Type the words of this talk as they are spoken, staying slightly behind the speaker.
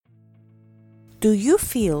Do you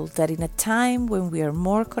feel that in a time when we are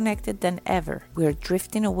more connected than ever, we are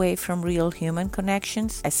drifting away from real human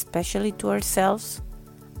connections, especially to ourselves?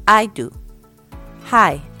 I do.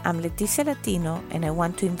 Hi, I'm Leticia Latino, and I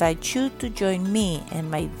want to invite you to join me and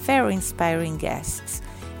my very inspiring guests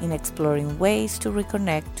in exploring ways to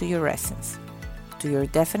reconnect to your essence, to your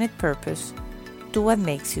definite purpose, to what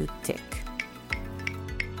makes you tick.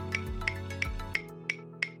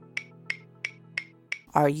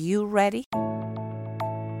 Are you ready?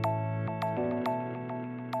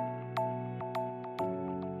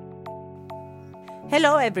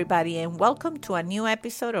 Hello, everybody, and welcome to a new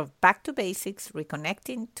episode of Back to Basics,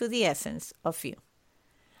 Reconnecting to the Essence of You.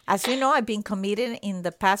 As you know, I've been committed in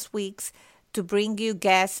the past weeks to bring you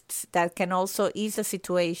guests that can also ease the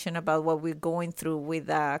situation about what we're going through with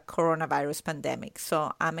the coronavirus pandemic.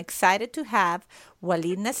 So I'm excited to have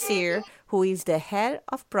Waleed Nasir, who is the head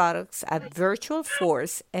of products at Virtual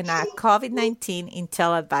Force and a COVID-19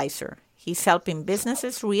 Intel advisor. He's helping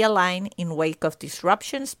businesses realign in wake of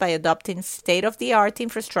disruptions by adopting state-of-the-art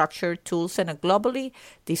infrastructure, tools, and a globally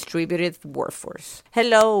distributed workforce.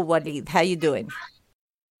 Hello, Waleed. How you doing?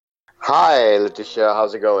 Hi, Leticia.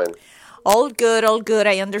 How's it going? All good, all good.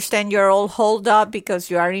 I understand you're all holed up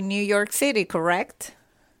because you are in New York City, correct?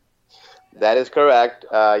 That is correct.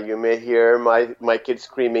 You may hear my kids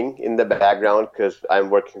screaming in the background because I'm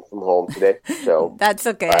working from home today. So That's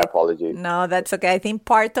okay. my apologies. No, that's okay. I think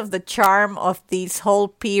part of the charm of this whole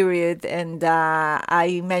period, and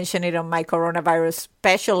I mentioned it on my coronavirus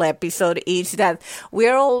special episode, is that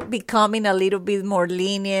we're all becoming a little bit more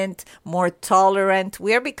lenient, more tolerant.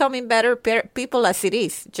 We are becoming better people as it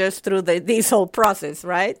is, just through this whole process,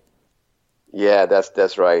 right? Yeah,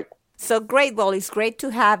 that's right. So great. Well, it's great to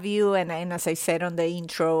have you. And as I said on the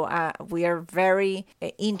intro, we are very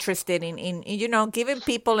interested in giving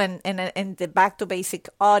people and the back to basic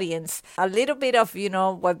audience a little bit of,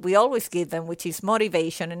 what we always give them, which is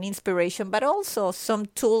motivation and inspiration, but also some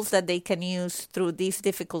tools that they can use through these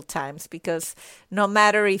difficult times. Because no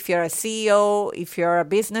matter if you're a CEO, if you're a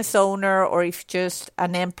business owner, or if just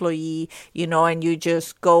an employee, and you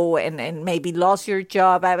just go and maybe lost your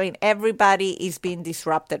job, I mean, everybody is being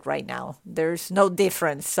disrupted right now. There's no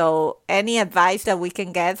difference. So any advice that we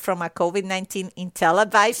can get from a COVID-19 Intel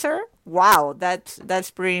advisor, wow,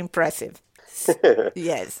 that's pretty impressive.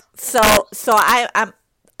 Yes. So I'm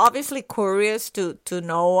obviously curious to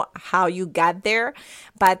know how you got there,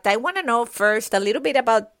 but I want to know first a little bit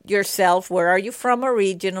about yourself. Where are you from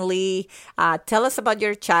originally? Tell us about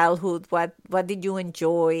your childhood. What did you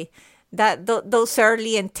enjoy? Those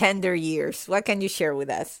early and tender years. What can you share with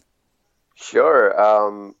us? Sure.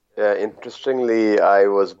 Interestingly, I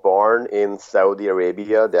was born in Saudi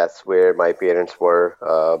Arabia. That's where my parents were,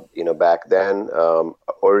 back then.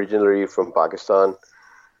 Originally from Pakistan.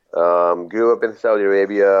 Grew up in Saudi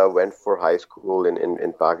Arabia, went for high school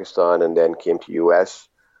in Pakistan, and then came to U.S.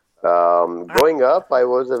 Growing up, I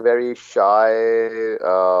was a very shy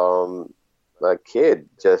kid.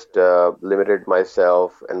 Just limited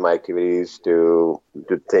myself and my activities to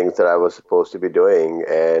things that I was supposed to be doing,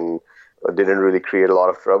 and didn't really create a lot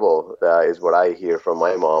of trouble, is what I hear from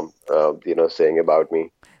my mom, saying about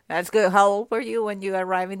me. That's good. How old were you when you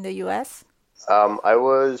arrived in the U.S.? I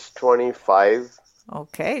was 25.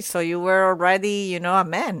 Okay, so you were already, a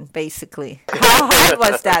man, basically. How hard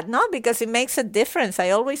was that? No, because it makes a difference.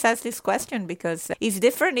 I always ask this question because it's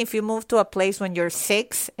different if you move to a place when you're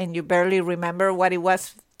 6 and you barely remember what it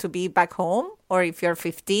was to be back home, or if you're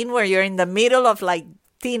 15 where you're in the middle of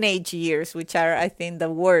teenage years, which are, I think,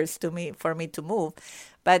 the worst for me to move.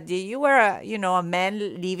 But you were, a man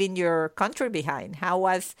leaving your country behind. How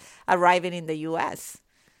was arriving in the U.S.?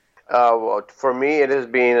 Well, for me, it has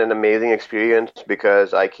been an amazing experience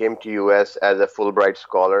because I came to U.S. as a Fulbright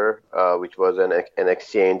scholar, which was an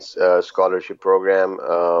exchange scholarship program,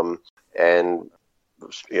 and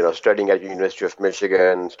studying at University of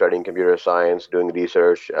Michigan, studying computer science, doing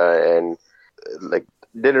research, and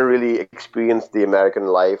didn't really experience the American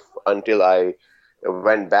life until I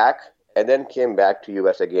went back and then came back to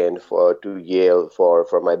U.S. again to Yale for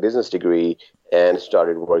my business degree and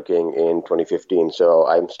started working in 2015. So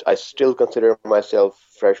I still consider myself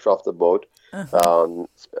fresh off the boat.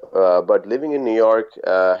 But living in New York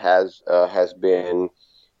has been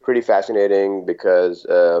pretty fascinating because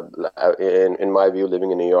in my view,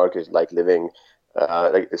 living in New York is like living.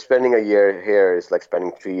 Spending a year here is like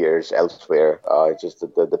spending 3 years elsewhere. It's just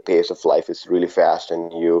the pace of life is really fast,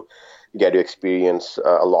 and you get to experience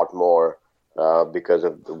a lot more because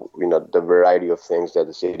of the variety of things that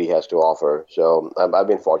the city has to offer. So I've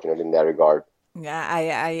been fortunate in that regard.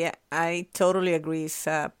 Yeah, I totally agree. It's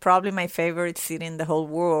probably my favorite city in the whole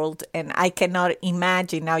world, and I cannot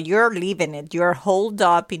imagine. Now you're living it. You're holed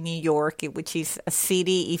up in New York, which is a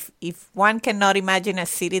city. If one cannot imagine a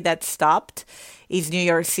city that stopped, is New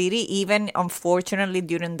York City. Even unfortunately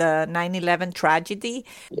during the 9/11 tragedy,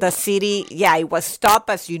 the city, yeah, it was stopped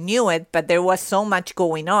as you knew it, but there was so much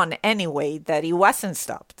going on anyway that it wasn't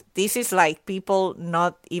stopped. This is like people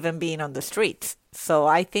not even being on the streets. So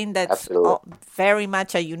I think that's Absolutely. very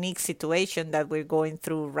much a unique situation that we're going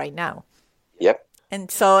through right now. Yep. And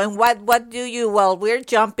so, and what do you? Well, we're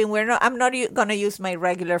jumping. We're not. I'm not going to use my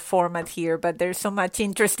regular format here, but there's so much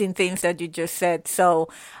interesting things that you just said. So,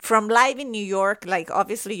 from live in New York, like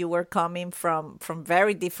obviously you were coming from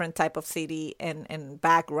very different type of city and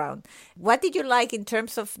background. What did you like in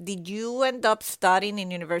terms of? Did you end up studying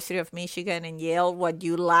in University of Michigan and Yale? What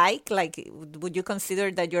you like? Like, would you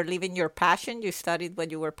consider that you're living your passion? You studied what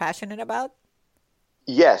you were passionate about?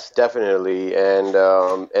 Yes, definitely, and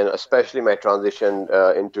especially my transition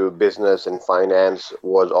into business and finance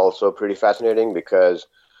was also pretty fascinating because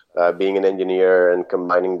being an engineer and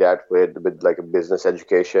combining that with like a business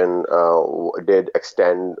education did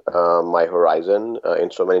extend my horizon in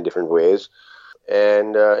so many different ways.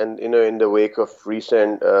 And you know, in the wake of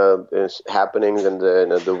recent happenings and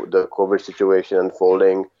the COVID situation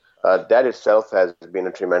unfolding, that itself has been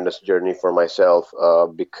a tremendous journey for myself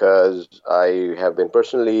because I have been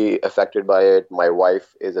personally affected by it. My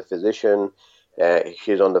wife is a physician.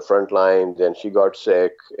 She's on the front lines and she got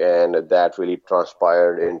sick, and that really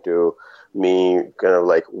transpired into me kind of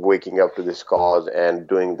like waking up to this cause and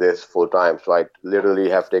doing this full time. So I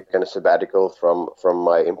literally have taken a sabbatical from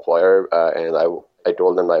my employer, and I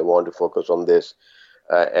told them I want to focus on this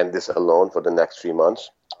and this alone for the next 3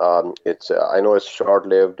 months. It's I know it's short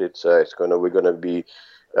lived. It's gonna we're gonna be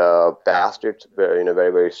past it very,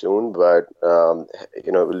 very very soon. But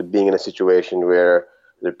you know, being in a situation where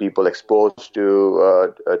the people exposed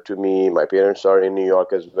to me, my parents are in New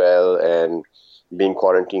York as well, and being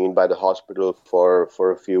quarantined by the hospital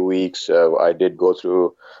for a few weeks, I did go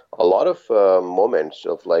through a lot of moments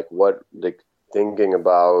of like what like thinking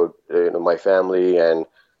about you know my family and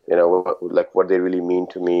you know like what they really mean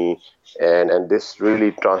to me, and this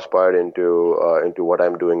really transpired into what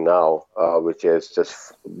I'm doing now, which is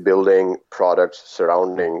just building products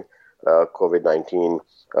surrounding COVID-19,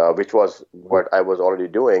 which was what I was already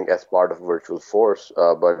doing as part of Virtual Force,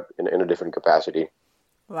 but in a different capacity.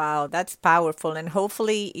 Wow, that's powerful. And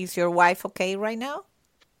hopefully, is your wife okay right now?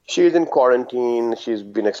 She's in quarantine. She's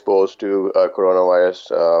been exposed to coronavirus,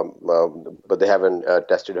 but they haven't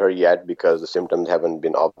tested her yet because the symptoms haven't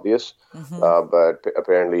been obvious. Hmm. But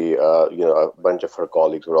apparently, you know, a bunch of her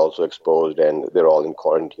colleagues were also exposed, and they're all in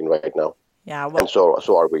quarantine right now. Yeah, And well,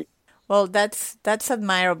 so are we. well, that's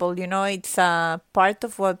admirable. You know, it's part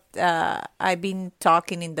of what I've been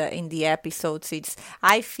talking in the episodes. It's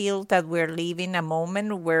I feel that we're living a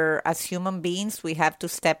moment where, as human beings, we have to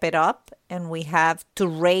step it up and we have to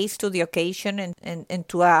raise to the occasion and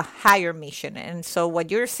to a higher mission. And so,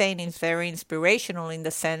 what you're saying is very inspirational in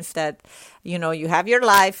the sense that you know you have your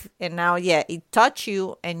life and now yeah it touched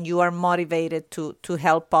you and you are motivated to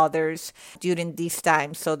help others during this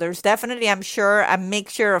time. So there's definitely, I'm sure, a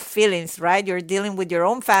mixture of feelings, right? You're dealing with your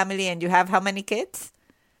own family and you have how many kids?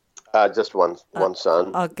 Just one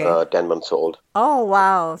son, Okay. 10 months old. Oh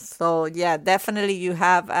wow, so yeah, definitely you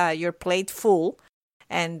have your plate full.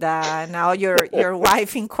 And now your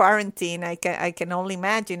wife in quarantine. I can only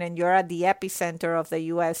imagine, and you're at the epicenter of the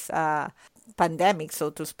U.S. Pandemic, so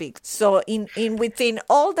to speak. So in within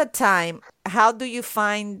all the time, how do you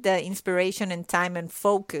find the inspiration and time and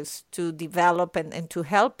focus to develop and to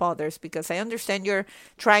help others? Because I understand you're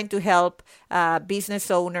trying to help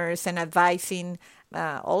business owners and advising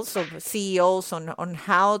also CEOs on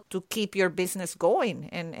how to keep your business going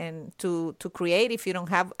and to create if you don't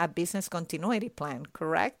have a business continuity plan,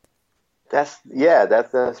 correct? That's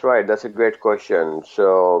right. That's a great question.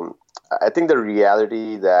 So I think the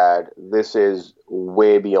reality that this is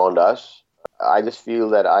way beyond us. I just feel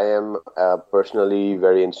that I am personally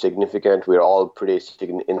very insignificant. We're all pretty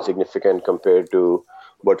insignificant compared to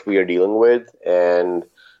what we are dealing with, and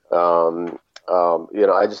um, you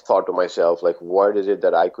know, I just thought to myself, like, what is it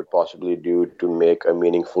that I could possibly do to make a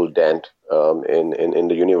meaningful dent in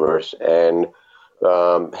the universe? And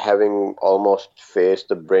having almost faced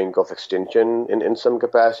the brink of extinction in some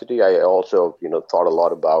capacity, I also, you know, thought a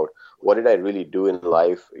lot about what did I really do in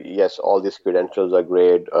life. Yes, all these credentials are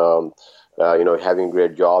great. You know, having a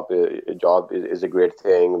great job is a great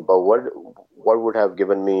thing. But what would have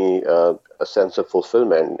given me a sense of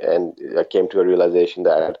fulfillment? And I came to a realization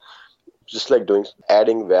that just like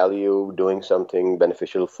adding value, doing something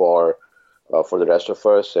beneficial for the rest of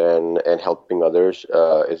us, and helping others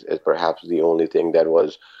is perhaps the only thing that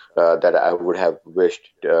I would have wished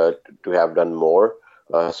to have done more.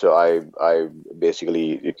 So I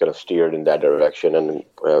basically kind of steered in that direction, and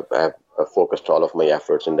have focused all of my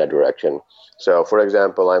efforts in that direction. So, for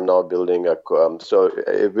example, I'm now building with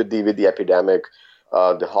the epidemic.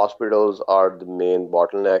 The hospitals are the main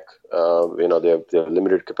bottleneck. They have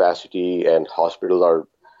limited capacity, and hospitals are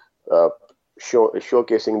uh,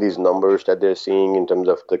 showcasing these numbers that they're seeing in terms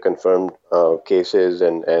of the confirmed cases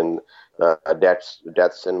and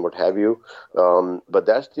deaths and what have you. But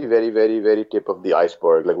that's the very, very, very tip of the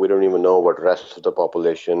iceberg. Like, we don't even know what rest of the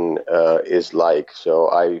population is like.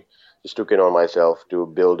 So I just took it on myself to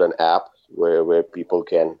build an app where people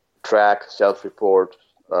can track, self-report,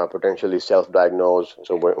 potentially self-diagnose.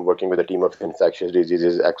 So we're working with a team of infectious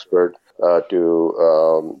diseases expert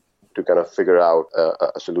to kind of figure out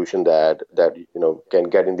a solution that can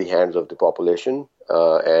get in the hands of the population,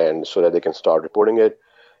 and so that they can start reporting it,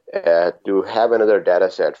 to have another data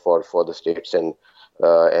set for the states and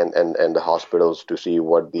the hospitals to see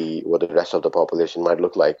what the rest of the population might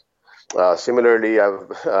look like. Similarly,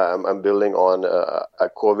 I'm building on a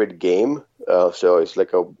COVID game, so it's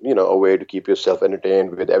like a way to keep yourself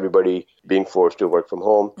entertained with everybody being forced to work from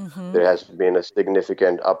home. Mm-hmm. There has been a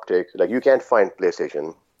significant uptick. Like, you can't find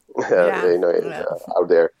PlayStation, Yeah. Yeah. out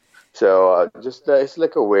there. So just it's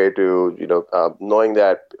like a way to knowing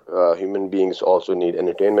that human beings also need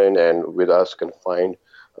entertainment, and with us confined,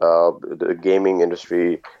 the gaming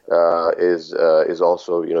industry is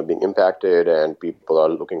also being impacted, and people are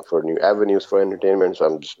looking for new avenues for entertainment. So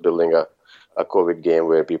I'm just building a COVID game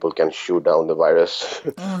where people can shoot down the virus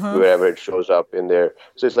Mm-hmm. wherever it shows up in there.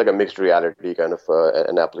 So it's like a mixed reality kind of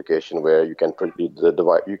an application where you can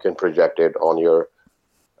you can project it on your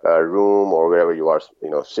room or wherever you are,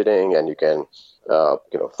 sitting, and you can,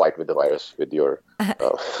 fight with the virus with your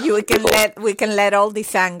You we can phone. let all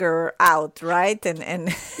this anger out, right? And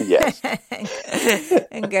Yes.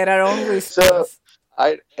 and get our own So response.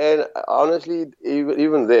 and honestly,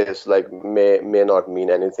 even this like may not mean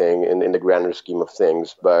anything in the grander scheme of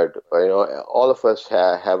things, but all of us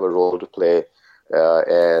have a role to play,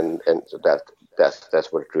 and so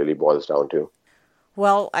that's what it really boils down to.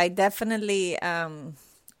 Well, I definitely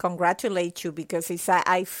congratulate you, because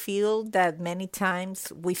I feel that many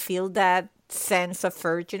times we feel that sense of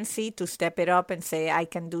urgency to step it up and say, I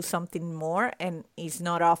can do something more. And it's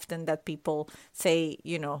not often that people say,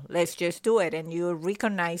 let's just do it. And you're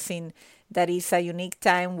recognizing that it's a unique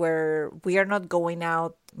time where we are not going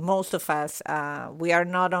out. Most of us, we are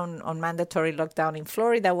not on mandatory lockdown in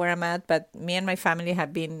Florida where I'm at, but me and my family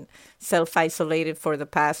have been self-isolated for the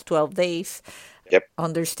past 12 days, Yep.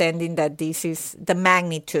 understanding that this is the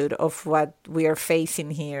magnitude of what we are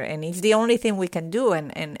facing here. And it's the only thing we can do.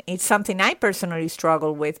 And it's something I personally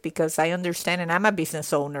struggle with, because I understand, and I'm a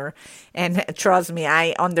business owner. And trust me,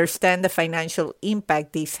 I understand the financial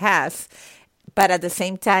impact this has. But at the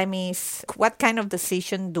same time, is what kind of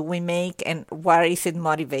decision do we make, and what is it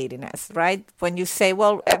motivating us, right? When you say,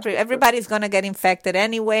 well, everybody's going to get infected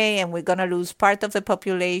anyway, and we're going to lose part of the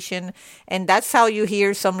population. And that's how you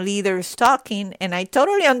hear some leaders talking. And I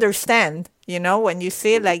totally understand, when you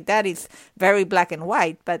see it like that, it's very black and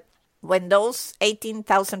white. But when those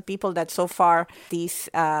 18,000 people that so far this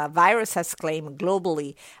virus has claimed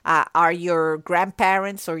globally are your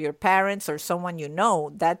grandparents or your parents or someone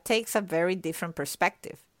that takes a very different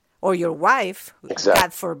perspective. Or your wife, Exactly.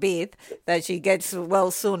 God forbid, that she gets well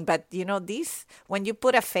soon. But, this, when you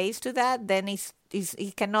put a face to that, then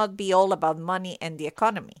it cannot be all about money and the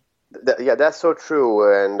economy. Yeah, that's so true,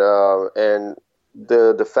 and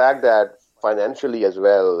the fact that financially as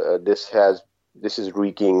well, this is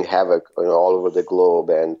wreaking havoc, all over the globe,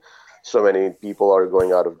 and so many people are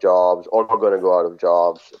going out of jobs or are going to go out of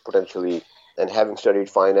jobs potentially. And having studied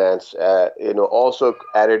finance, also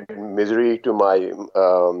added misery to my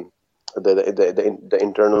the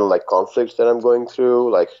internal like conflicts that I'm going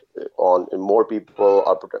through. Like, on more people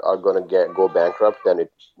are going to go bankrupt than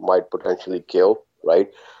it might potentially kill,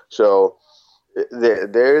 right? So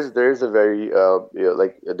there's a very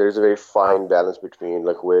there's a very fine balance between,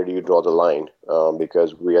 like, where do you draw the line,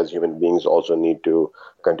 because we as human beings also need to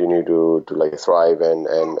continue to like thrive and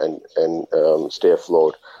stay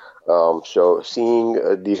afloat. So seeing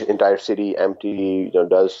the entire city empty,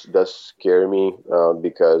 does scare me,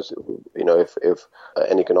 because if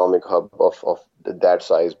an economic hub of that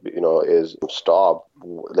size, is stopped,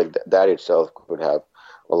 like that itself could have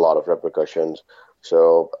a lot of repercussions.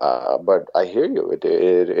 So, but I hear you. It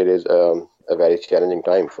is a very challenging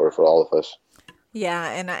time for all of us.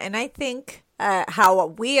 Yeah, and I think how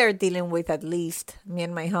we are dealing with, at least me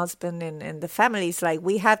and my husband and the family, is like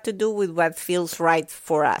we have to do with what feels right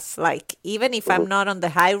for us. Like even if I'm Hmm. not on the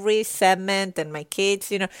high risk segment and my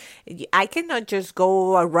kids, I cannot just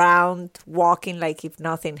go around walking like if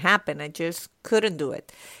nothing happened. I just couldn't do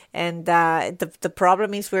it. And the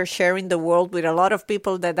problem is we're sharing the world with a lot of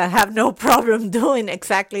people that have no problem doing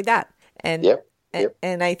exactly that. And Yep. Yep.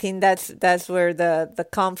 and I think that's where the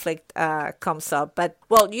conflict comes up. But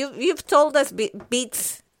well, you've told us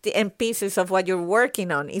bits and pieces of what you're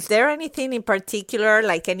working on. Is there anything in particular,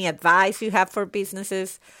 like any advice you have for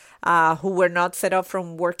businesses who were not set up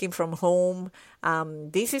from working from home?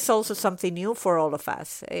 This is also something new for all of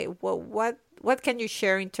us. What can you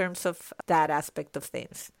share in terms of that aspect of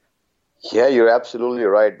things? Yeah, you're absolutely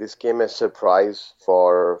right. This came as a surprise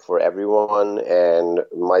for everyone, and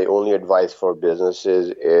my only advice for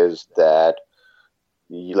businesses is that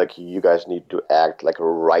you guys need to act like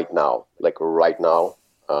right now.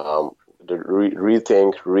 Um,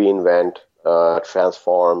 rethink, reinvent,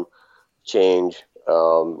 transform, change.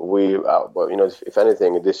 Well, if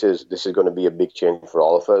anything, this is going to be a big change for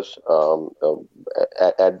all of us,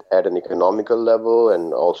 at an economical level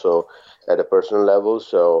and also at a personal level.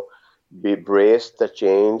 So be brace the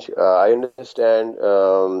change. I understand.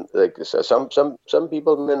 Some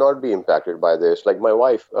people may not be impacted by this. Like my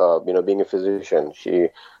wife, being a physician,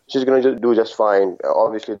 she's going to do just fine.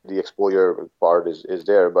 Obviously, the exposure part is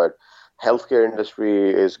there, but healthcare industry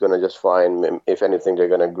is going to just fine. If anything, they're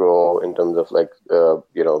going to grow in terms of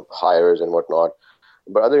hires and whatnot.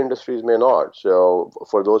 But other industries may not. So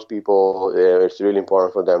for those people, it's really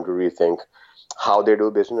important for them to rethink how they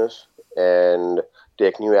do business and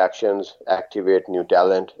take new actions, activate new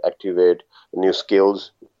talent, activate new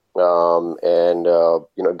skills, and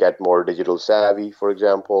get more digital savvy, for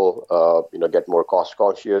example. Get more cost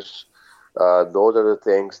conscious. Those are the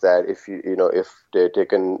things that if they're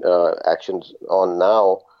taken actions on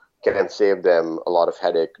now, can save them a lot of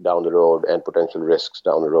headache down the road and potential risks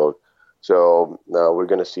down the road. So we're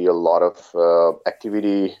going to see a lot of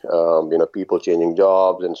activity, people changing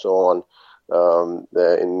jobs and so on,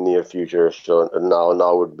 in near future. So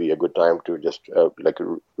now would be a good time to just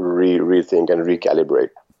rethink and recalibrate.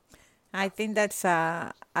 I think that's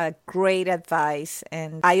a great advice.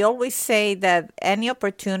 And I always say that any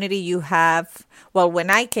opportunity you have, well, when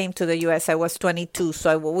I came to the US, I was 22,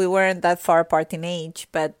 so we weren't that far apart in age,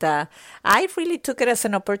 but I really took it as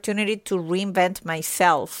an opportunity to reinvent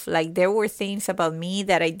myself. Like there were things about me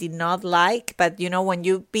that I did not like, but when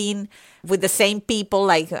you've been with the same people,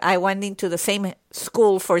 like I went into the same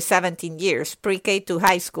school for 17 years, pre-K to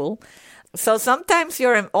high school. So sometimes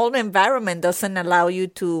your own environment doesn't allow you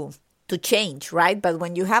to change, right? But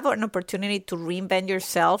when you have an opportunity to reinvent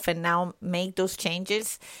yourself and now make those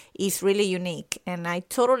changes, is really unique. And I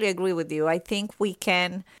totally agree with you. I think we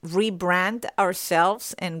can rebrand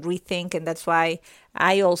ourselves and rethink. And that's why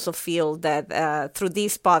I also feel that through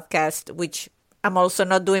this podcast, which I'm also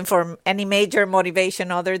not doing for any major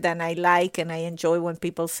motivation other than I like and I enjoy when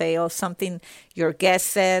people say, oh, something your guest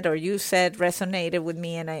said or you said resonated with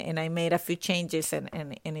me and I made a few changes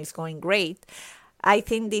and it's going great. I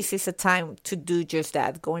think this is a time to do just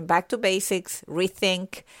that, going back to basics,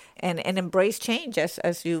 rethink, and embrace change,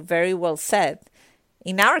 as you very well said.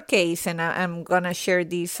 In our case, and I'm going to share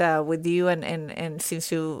this with you, and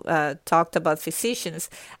since you talked about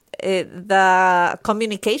physicians, the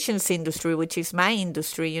communications industry, which is my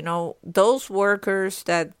industry, those workers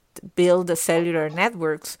that build the cellular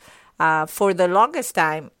networks, for the longest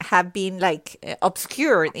time have been like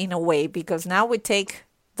obscured in a way, because now we take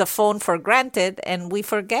the phone for granted and we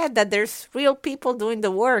forget that there's real people doing the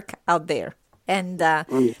work out there. And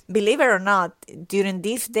believe it or not, during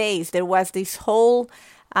these days, there was this whole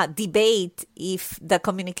debate if the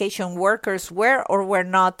communication workers were or were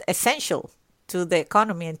not essential to the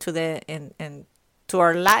economy and and to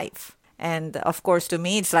our life. And of course, to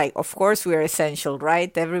me, it's like, of course, we're essential,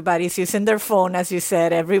 right? Everybody's using their phone, as you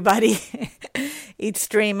said. Everybody is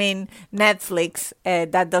streaming Netflix.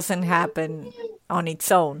 That doesn't happen on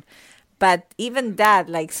its own. But even that,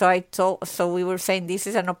 like, so we were saying this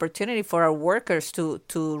is an opportunity for our workers to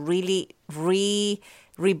really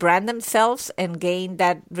rebrand themselves and gain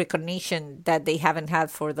that recognition that they haven't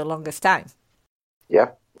had for the longest time. Yeah,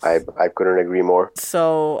 I couldn't agree more.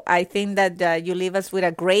 So I think that you leave us with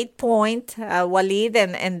a great point, Waleed,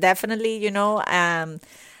 and definitely,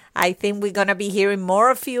 I think we're going to be hearing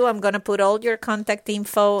more of you. I'm going to put all your contact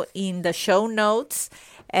info in the show notes.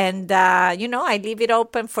 And, I leave it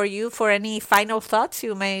open for you for any final thoughts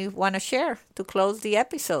you may want to share to close the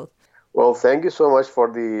episode. Well, thank you so much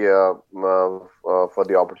for the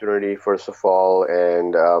opportunity, first of all,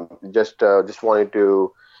 and just wanted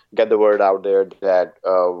to get the word out there that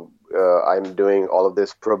I'm doing all of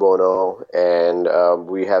this pro bono, and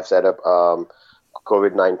we have set up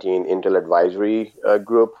COVID-19 Intel Advisory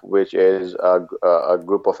Group, which is a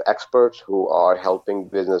group of experts who are helping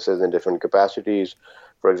businesses in different capacities.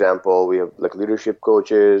 For example, we have like leadership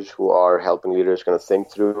coaches who are helping leaders kind of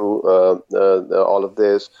think through all of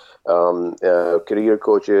this, career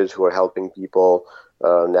coaches who are helping people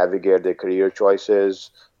navigate their career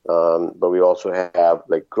choices. But we also have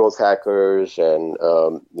like growth hackers and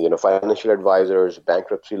financial advisors,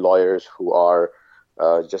 bankruptcy lawyers who are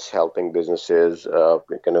just helping businesses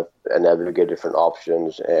kind of navigate different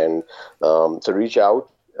options. And so reach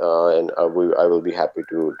out, and I will be happy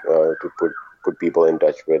to put people in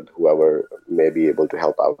touch with whoever may be able to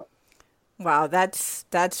help out. Wow, that's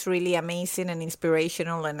really amazing and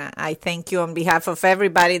inspirational, and I thank you on behalf of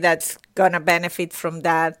everybody that's gonna benefit from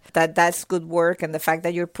that. That's good work, and the fact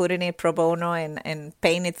that you're putting it pro bono and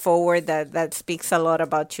paying it forward, that speaks a lot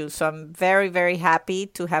about you. So I'm very very happy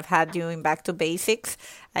to have had you in Back to Basics.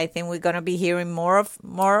 I think we're gonna be hearing more of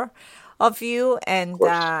you, Of and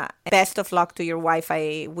course. best of luck to your wife.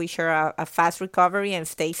 I wish her a fast recovery and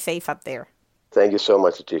stay safe up there. Thank you so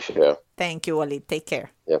much, Atisha. Thank you, Waleed. Take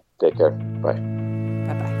care. Yeah, take care. Bye.